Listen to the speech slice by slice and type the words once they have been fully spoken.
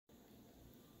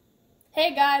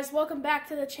Hey guys, welcome back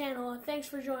to the channel and thanks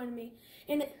for joining me.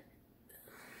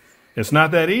 It's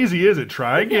not that easy, is it?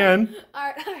 Try again.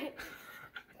 Alright.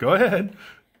 Go ahead.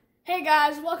 Hey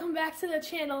guys, welcome back to the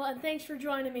channel and thanks for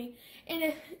joining me.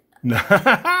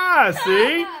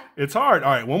 See? It's hard.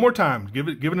 All right, one more time. Give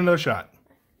it another shot.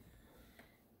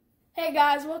 Hey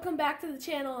guys, welcome back to the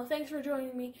channel and thanks for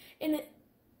joining me.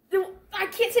 I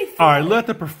can't say All right, let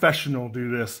the professional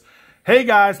do this. Hey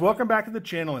guys, welcome back to the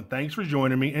channel and thanks for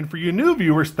joining me. And for you new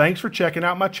viewers, thanks for checking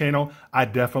out my channel. I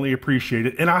definitely appreciate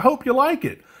it and I hope you like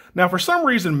it. Now, for some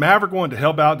reason, Maverick wanted to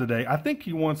help out today. I think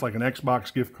he wants like an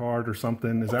Xbox gift card or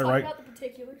something. Is that right? Don't talk about the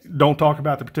particulars. Don't talk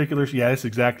about the particulars? Yeah, that's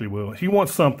exactly what he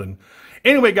wants something.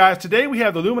 Anyway, guys, today we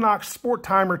have the Luminox Sport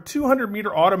Timer 200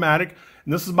 meter automatic.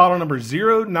 And this is model number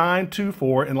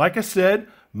 0924. And like I said,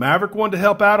 Maverick wanted to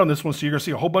help out on this one, so you're going to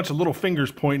see a whole bunch of little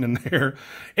fingers pointing in there.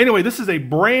 Anyway, this is a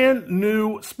brand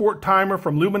new sport timer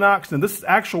from Luminox, and this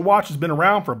actual watch has been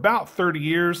around for about 30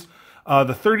 years.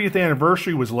 The 30th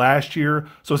anniversary was last year,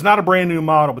 so it's not a brand new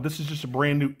model, but this is just a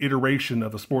brand new iteration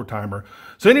of the sport timer.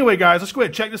 So anyway, guys, let's go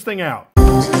ahead and check this thing out.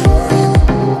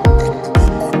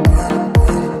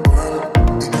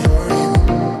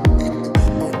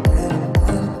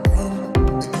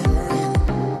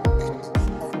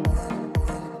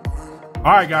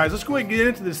 All right, guys, let's go ahead and get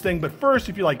into this thing. But first,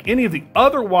 if you like any of the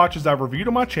other watches I've reviewed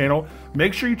on my channel,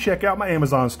 make sure you check out my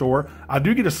Amazon store. I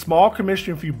do get a small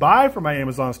commission if you buy from my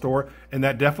Amazon store, and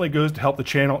that definitely goes to help the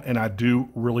channel, and I do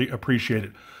really appreciate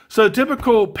it. So,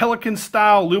 typical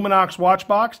Pelican-style Luminox watch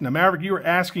box. Now, Maverick, you were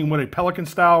asking what a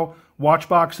Pelican-style watch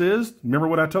box is. Remember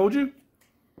what I told you?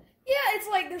 Yeah, it's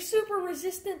like they're super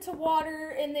resistant to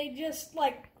water and they just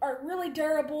like are really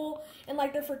durable and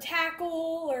like they're for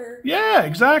tackle or... Yeah,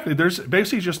 exactly. There's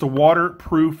basically just a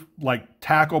waterproof like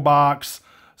tackle box.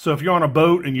 So if you're on a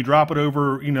boat and you drop it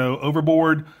over,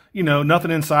 overboard,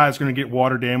 nothing inside is going to get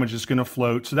water damage. It's going to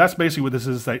float. So that's basically what this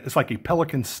is. It's like a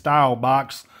Pelican style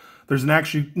box. There's an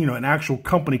actual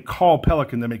company called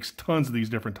Pelican that makes tons of these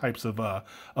different types of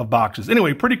boxes.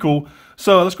 Anyway, pretty cool.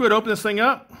 So let's go ahead and open this thing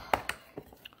up.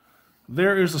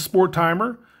 There is the sport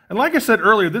timer, and like I said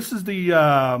earlier, this is not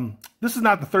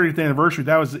the 30th anniversary.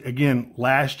 That was again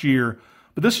last year,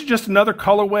 but this is just another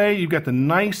colorway. You've got the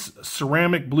nice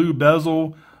ceramic blue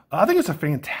bezel. I think it's a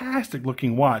fantastic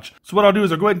looking watch. So what I'll do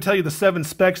is I'll go ahead and tell you the 7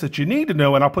 specs that you need to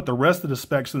know, and I'll put the rest of the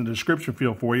specs in the description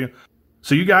field for you.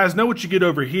 So you guys know what you get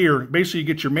over here. Basically, you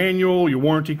get your manual, your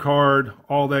warranty card,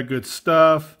 all that good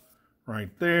stuff right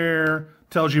there.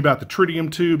 Tells you about the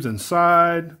tritium tubes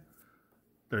inside.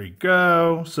 There you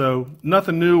go. So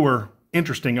nothing new or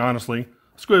interesting, honestly.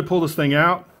 Let's go ahead and pull this thing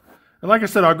out. And like I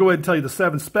said, I'll go ahead and tell you the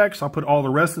 7 specs. I'll put all the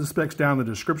rest of the specs down in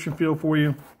the description field for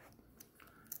you.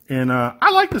 And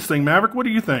I like this thing, Maverick. What do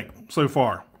you think so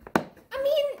far? I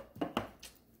mean,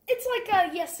 it's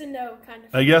like a yes and no kind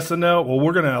of thing. A yes and no? Well,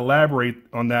 we're going to elaborate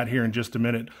on that here in just a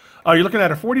minute. You're looking at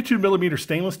a 42 millimeter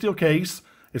stainless steel case.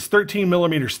 It's 13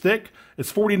 millimeters thick. It's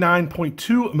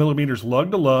 49.2 millimeters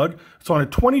lug to lug. It's on a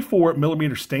 24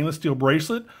 millimeter stainless steel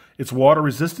bracelet. It's water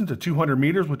resistant to 200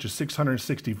 meters, which is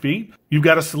 660 feet. You've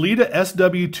got a Sellita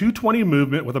SW220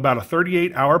 movement with about a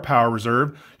 38-hour power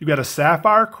reserve. You've got a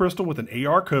sapphire crystal with an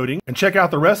AR coating. And check out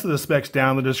the rest of the specs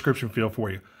down in the description field for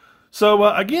you. So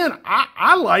again,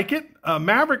 I like it.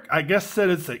 Maverick, I guess, said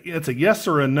it's a yes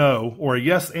or a no, or a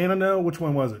yes and a no. Which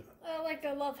one was it? Like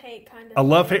a love-hate kind of. A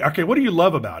love-hate? Okay, what do you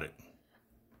love about it?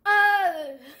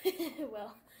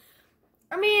 Well,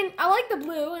 I mean, I like the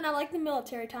blue and I like the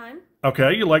military time.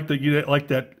 Okay, you like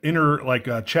that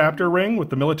inner chapter ring with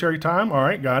the military time. All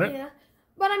right, got it. Yeah,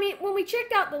 but I mean, when we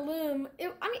checked out the Lume,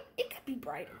 it could be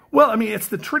brighter. Well, I mean, it's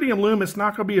the Tritium Lume. It's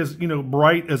not going to be as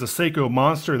bright as a Seiko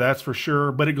Monster, that's for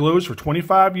sure. But it glows for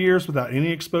 25 years without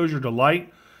any exposure to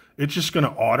light. It's just going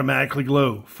to automatically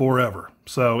glow forever.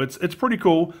 So it's pretty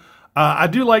cool. I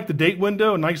do like the date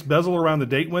window, a nice bezel around the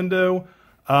date window.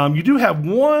 You do have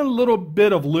one little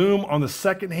bit of lume on the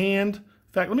second hand.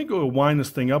 In fact, let me go wind this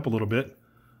thing up a little bit.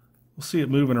 We'll see it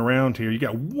moving around here. You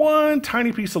got one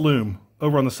tiny piece of lume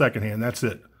over on the second hand. That's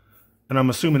it. And I'm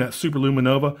assuming that's Super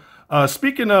Luminova.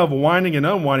 Speaking of winding and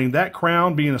unwinding, that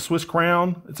crown being a Swiss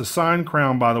crown, it's a signed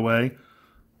crown, by the way.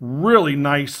 Really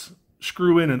nice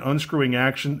screw in and unscrewing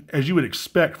action, as you would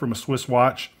expect from a Swiss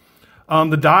watch.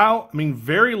 The dial, I mean,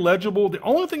 very legible. The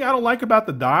only thing I don't like about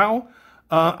the dial,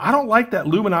 I don't like that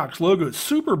Luminox logo. It's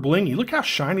super blingy. Look how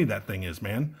shiny that thing is,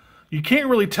 man. You can't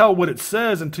really tell what it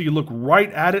says until you look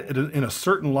right at it in a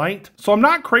certain light. So I'm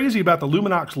not crazy about the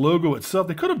Luminox logo itself.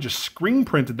 They could have just screen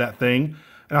printed that thing,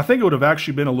 and I think it would have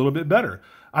actually been a little bit better.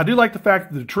 I do like the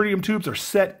fact that the tritium tubes are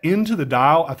set into the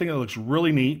dial. I think it looks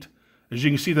really neat. As you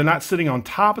can see, they're not sitting on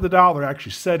top of the dial. They're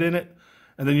actually set in it.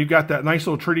 And then you've got that nice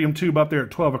little tritium tube up there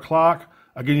at 12 o'clock.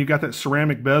 Again, you've got that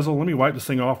ceramic bezel. Let me wipe this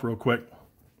thing off real quick.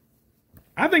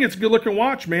 I think it's a good looking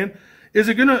watch, man. Is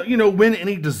it gonna, win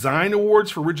any design awards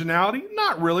for originality?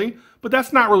 Not really, but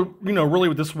that's not really, really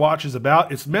what this watch is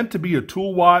about. It's meant to be a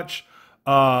tool watch.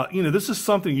 This is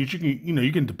something you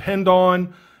can depend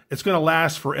on. It's going to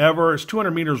last forever. It's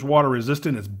 200 meters water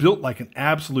resistant. It's built like an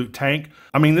absolute tank.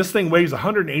 I mean, this thing weighs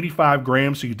 185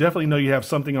 grams, so you definitely know you have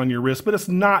something on your wrist, but it's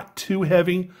not too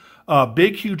heavy.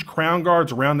 Big, huge crown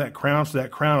guards around that crown, so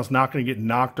that crown is not going to get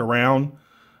knocked around.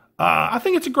 I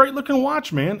think it's a great looking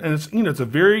watch, man. And it's, it's a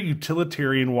very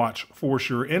utilitarian watch for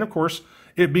sure. And of course,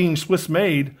 it being Swiss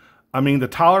made, I mean, the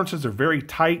tolerances are very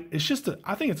tight. It's just,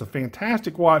 I think it's a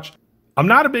fantastic watch. I'm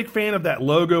not a big fan of that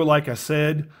logo, like I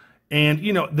said. And,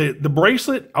 the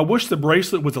bracelet, I wish the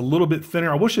bracelet was a little bit thinner.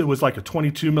 I wish it was like a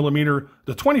 22 millimeter.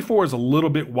 The 24 is a little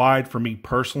bit wide for me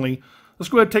personally. Let's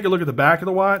go ahead and take a look at the back of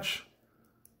the watch.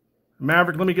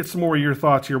 Maverick, let me get some more of your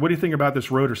thoughts here. What do you think about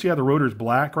this rotor? See how the rotor is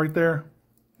black right there?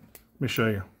 Let me show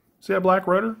you. See that black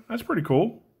rotor? That's pretty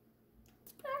cool.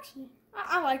 Actually,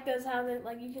 I like those, how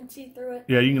you can see through it.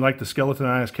 Yeah, you can like the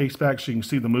skeletonized caseback so you can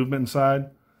see the movement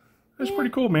inside. That's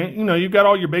pretty cool, man. You've got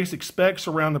all your basic specs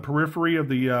around the periphery of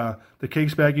the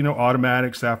case bag,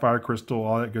 automatic, sapphire crystal,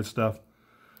 all that good stuff.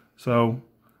 So,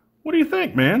 what do you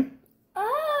think, man?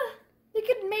 They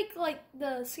could make,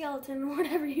 the skeleton, or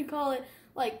whatever you call it,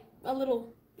 a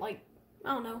little, I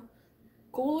don't know,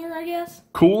 cooler, I guess.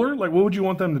 Cooler? What would you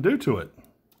want them to do to it?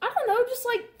 I don't know, just,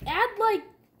 add,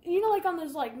 on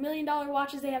those, $1 million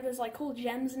watches, they have those, cool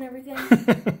gems and everything.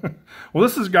 Well,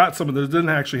 this has got some of those. It doesn't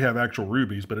actually have actual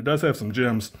rubies, but it does have some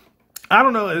gems. I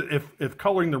don't know if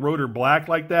coloring the rotor black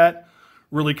like that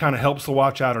really kind of helps the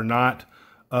watch out or not.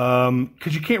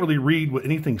 Because you can't really read what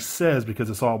anything says because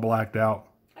it's all blacked out.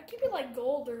 I keep it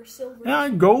gold or silver. Yeah,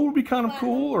 gold would be kind of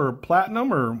cool, or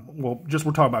platinum, or, well, just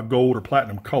we're talking about gold or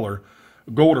platinum color.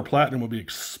 Gold or platinum would be...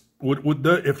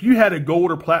 if you had a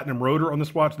gold or platinum rotor on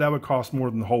this watch, that would cost more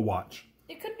than the whole watch.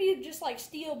 It could be just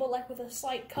steel, but with a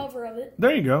slight cover of it.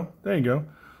 There you go. There you go.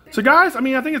 So guys, I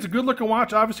think it's a good looking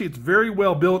watch. Obviously, it's very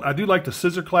well built. I do like the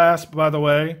scissor clasp, by the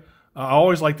way. I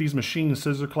always like these machine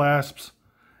scissor clasps.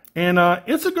 And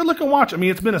it's a good looking watch.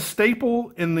 It's been a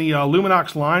staple in the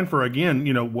Luminox line for, again,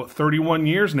 31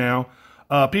 years now.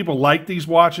 People like these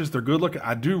watches. They're good looking.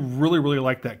 I do really, really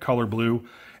like that color blue.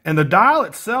 And the dial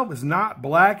itself is not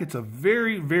black. It's a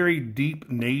very, very deep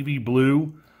navy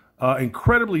blue.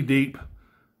 Incredibly deep.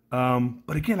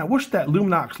 But again, I wish that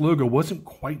Luminox logo wasn't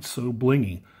quite so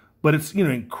blingy. But it's,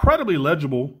 incredibly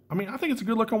legible. I think it's a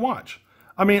good looking watch.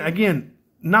 Again,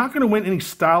 not going to win any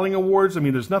styling awards.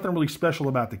 There's nothing really special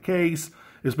about the case.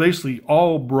 It's basically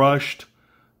all brushed.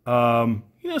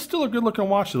 It's still a good looking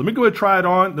watch. So let me go ahead and try it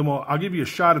on. Then I'll give you a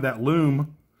shot of that Lume.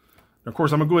 And of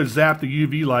course, I'm going to go ahead and zap the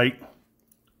UV light.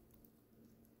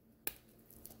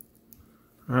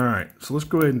 All right, so let's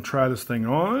go ahead and try this thing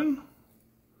on.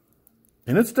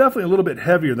 And it's definitely a little bit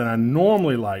heavier than I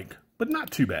normally like, but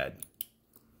not too bad.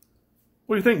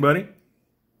 What do you think, buddy? It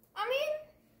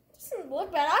doesn't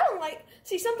look bad. I don't like...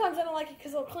 See, sometimes I don't like it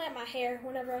because it'll clamp my hair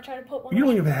whenever I try to put one on. You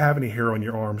don't even have any hair on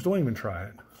your arms. Don't even try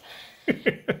it. By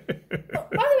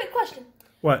the way, question.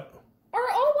 What? Are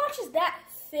all watches that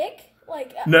thick?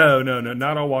 No.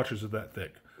 Not all watches are that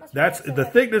thick. The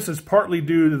thickness is partly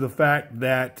due to the fact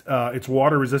that it's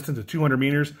water resistant to 200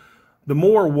 meters. The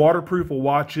more waterproof a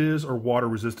watch is, or water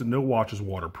resistant, no watch is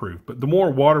waterproof, but the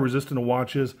more water resistant a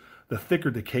watch is, the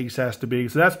thicker the case has to be.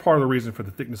 So that's part of the reason for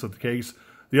the thickness of the case.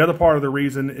 The other part of the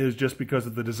reason is just because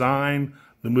of the design,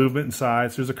 the movement and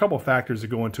size. There's a couple of factors that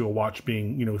go into a watch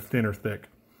being, thin or thick.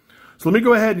 So let me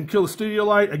go ahead and kill the studio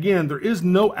light. Again, there is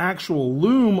no actual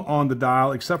lume on the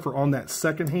dial except for on that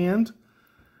second hand.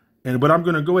 But I'm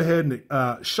going to go ahead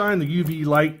and shine the UV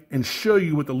light and show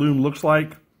you what the lume looks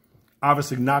like.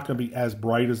 Obviously not going to be as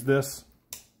bright as this.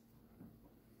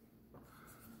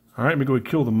 All right, let me go ahead and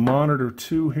kill the monitor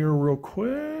too here real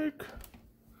quick.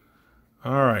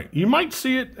 All right, you might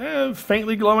see it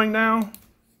faintly glowing now.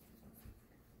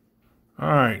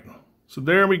 All right, so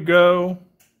there we go.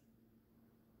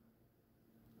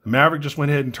 The Maverick just went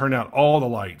ahead and turned out all the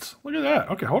lights. Look at that.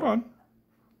 Okay, hold on.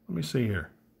 Let me see here.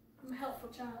 I'm a helpful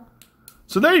child.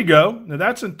 So there you go. Now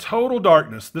that's in total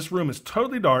darkness. This room is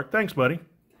totally dark. Thanks, buddy.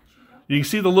 You can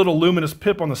see the little luminous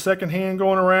pip on the second hand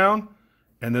going around.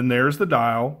 And then there's the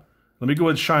dial. Let me go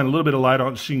ahead and shine a little bit of light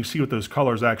on it so you can see what those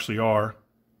colors actually are.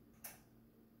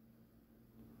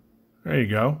 There you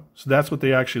go. So that's what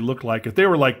they actually look like. If they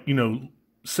were like, Seiko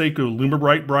Lume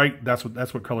Bright, that's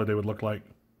what color they would look like.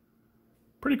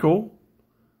 Pretty cool.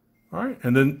 All right.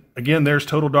 And then, again, there's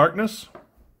total darkness.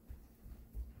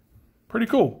 Pretty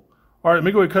cool. All right, let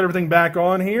me go ahead and cut everything back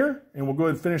on here, and we'll go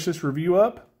ahead and finish this review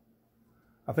up.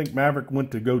 I think Maverick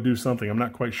went to go do something. I'm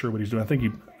not quite sure what he's doing.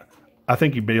 I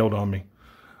think he bailed on me.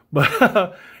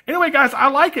 But anyway, guys, I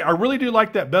like it. I really do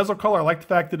like that bezel color. I like the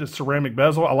fact that it's ceramic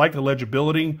bezel. I like the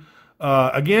legibility.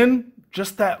 Again,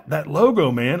 just that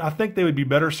logo, man. I think they would be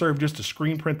better served just to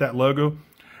screen print that logo.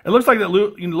 It looks like that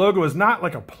logo is not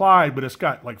like applied, but it's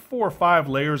got like 4 or 5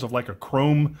 layers of like a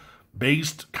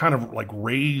chrome-based kind of like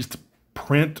raised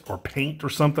print or paint or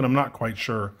something. I'm not quite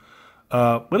sure.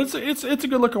 But it's a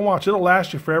good looking watch. It'll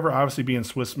last you forever, obviously being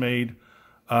Swiss made.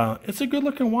 It's a good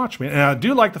looking watch, man. And I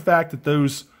do like the fact that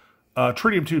those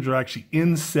tritium tubes are actually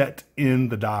inset in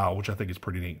the dial, which I think is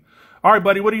pretty neat. All right,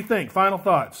 buddy, what do you think? Final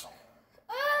thoughts?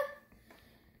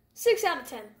 6 out of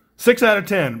 10. 6 out of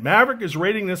 10. Maverick is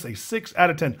rating this a 6 out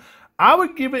of 10. I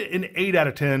would give it an 8 out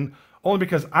of 10, only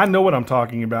because I know what I'm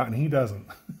talking about, and he doesn't.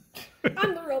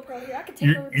 I'm the real pro here. I can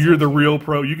take over You're the real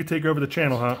pro. You can take over the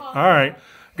channel, huh? All right.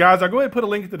 Guys, I'll go ahead and put a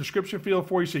link in the description field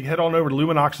for you so you can head on over to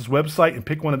Luminox's website and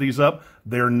pick one of these up.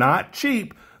 They're not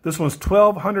cheap. This one's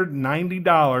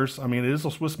 $1,290. I mean, it is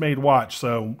a Swiss-made watch,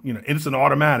 so it's an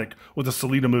automatic with a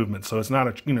Sellita movement, so it's not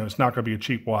it's not going to be a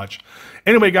cheap watch.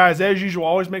 Anyway, guys, as usual,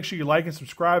 always make sure you like and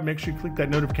subscribe. Make sure you click that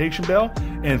notification bell.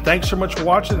 And thanks so much for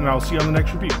watching, and I'll see you on the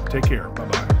next review. Take care.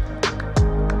 Bye-bye.